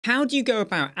How do you go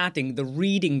about adding the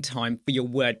reading time for your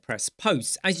WordPress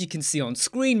posts? As you can see on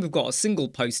screen, we've got a single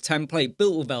post template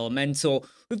built with Elementor.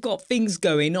 We've got things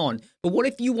going on. But what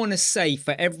if you want to say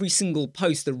for every single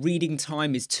post, the reading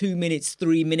time is 2 minutes,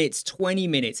 3 minutes, 20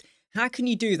 minutes? How can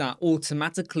you do that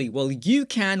automatically? Well, you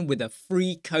can with a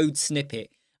free code snippet.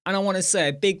 And I want to say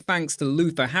a big thanks to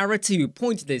Luther Harity who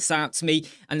pointed this out to me,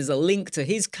 and there's a link to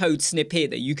his code snippet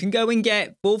that you can go and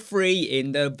get for free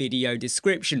in the video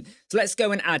description. So let's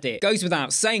go and add it. Goes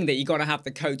without saying that you got to have the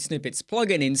code snippets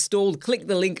plugin installed. Click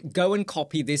the link, go and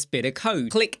copy this bit of code.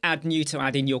 Click add new to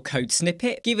add in your code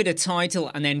snippet, give it a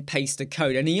title and then paste the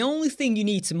code. And the only thing you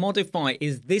need to modify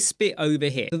is this bit over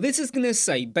here. So this is going to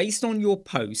say based on your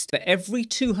post, for every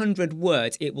 200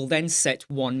 words, it will then set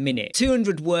 1 minute.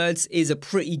 200 words is a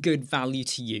pretty good value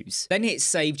to use. Then hit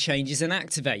save changes and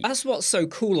activate. That's what's so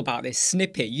cool about this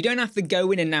snippet. You don't have to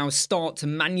go in and now start to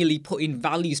manually put in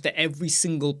values for every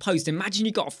single post. Imagine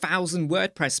you got 1,000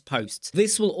 WordPress posts.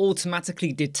 This will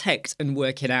automatically detect and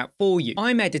work it out for you.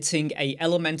 I'm editing a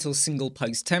Elementor single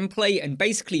post template, and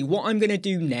basically what I'm going to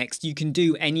do next, you can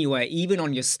do anywhere, even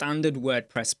on your standard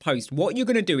WordPress post. What you're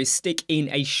going to do is stick in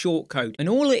a shortcode, and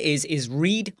all it is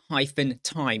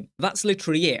read-time. That's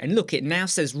literally it. And look, it now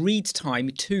says read time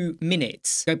 2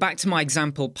 minutes. Go back to my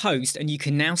example post and you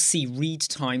can now see read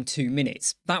time 2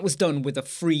 minutes. That was done with a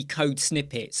free code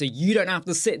snippet, so you don't have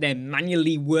to sit there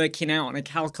manually working out on a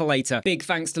calculator. Big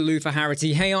thanks to Luther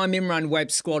Harity. Hey, I'm Imran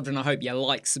Squadron. I hope you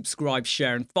like, subscribe,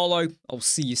 share and follow. I'll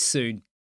see you soon.